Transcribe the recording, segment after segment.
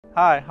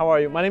Hi, how are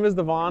you? My name is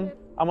Devon.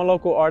 I'm a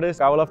local artist.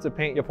 I would love to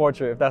paint your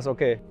portrait if that's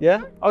okay.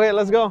 Yeah? Okay,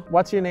 let's go.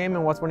 What's your name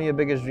and what's one of your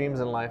biggest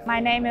dreams in life? My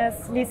name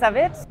is Lisa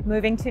Witt,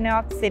 moving to New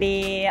York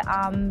City,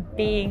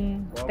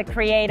 being the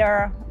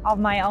creator of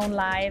my own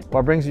life.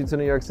 What brings you to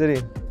New York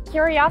City?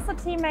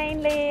 Curiosity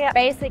mainly,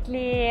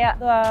 basically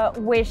the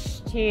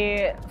wish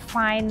to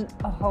find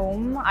a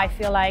home. I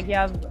feel like you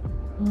have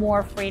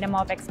more freedom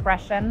of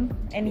expression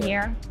in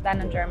here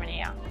than in Germany.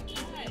 Yeah.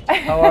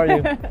 How are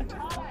you?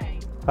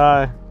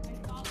 Hi.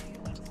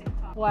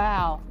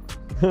 Wow.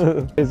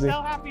 Amazing.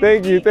 So happy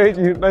Thank to you, meet thank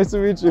you. Nice to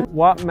meet you.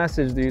 What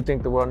message do you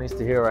think the world needs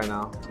to hear right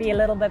now? Be a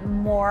little bit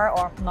more,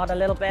 or not a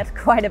little bit,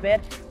 quite a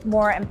bit,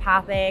 more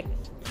empathic,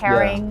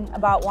 caring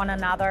about one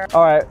another.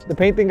 All right, the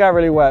painting got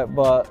really wet,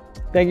 but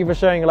thank you for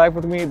sharing your life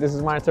with me. This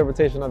is my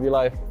interpretation of your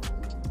life.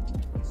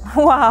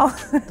 Wow,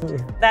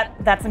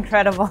 that's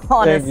incredible,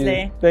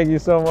 honestly. Thank you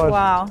so much.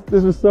 Wow.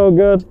 This was so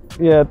good.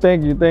 Yeah,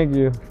 thank you, thank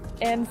you.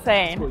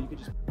 Insane. Cool, you could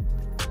just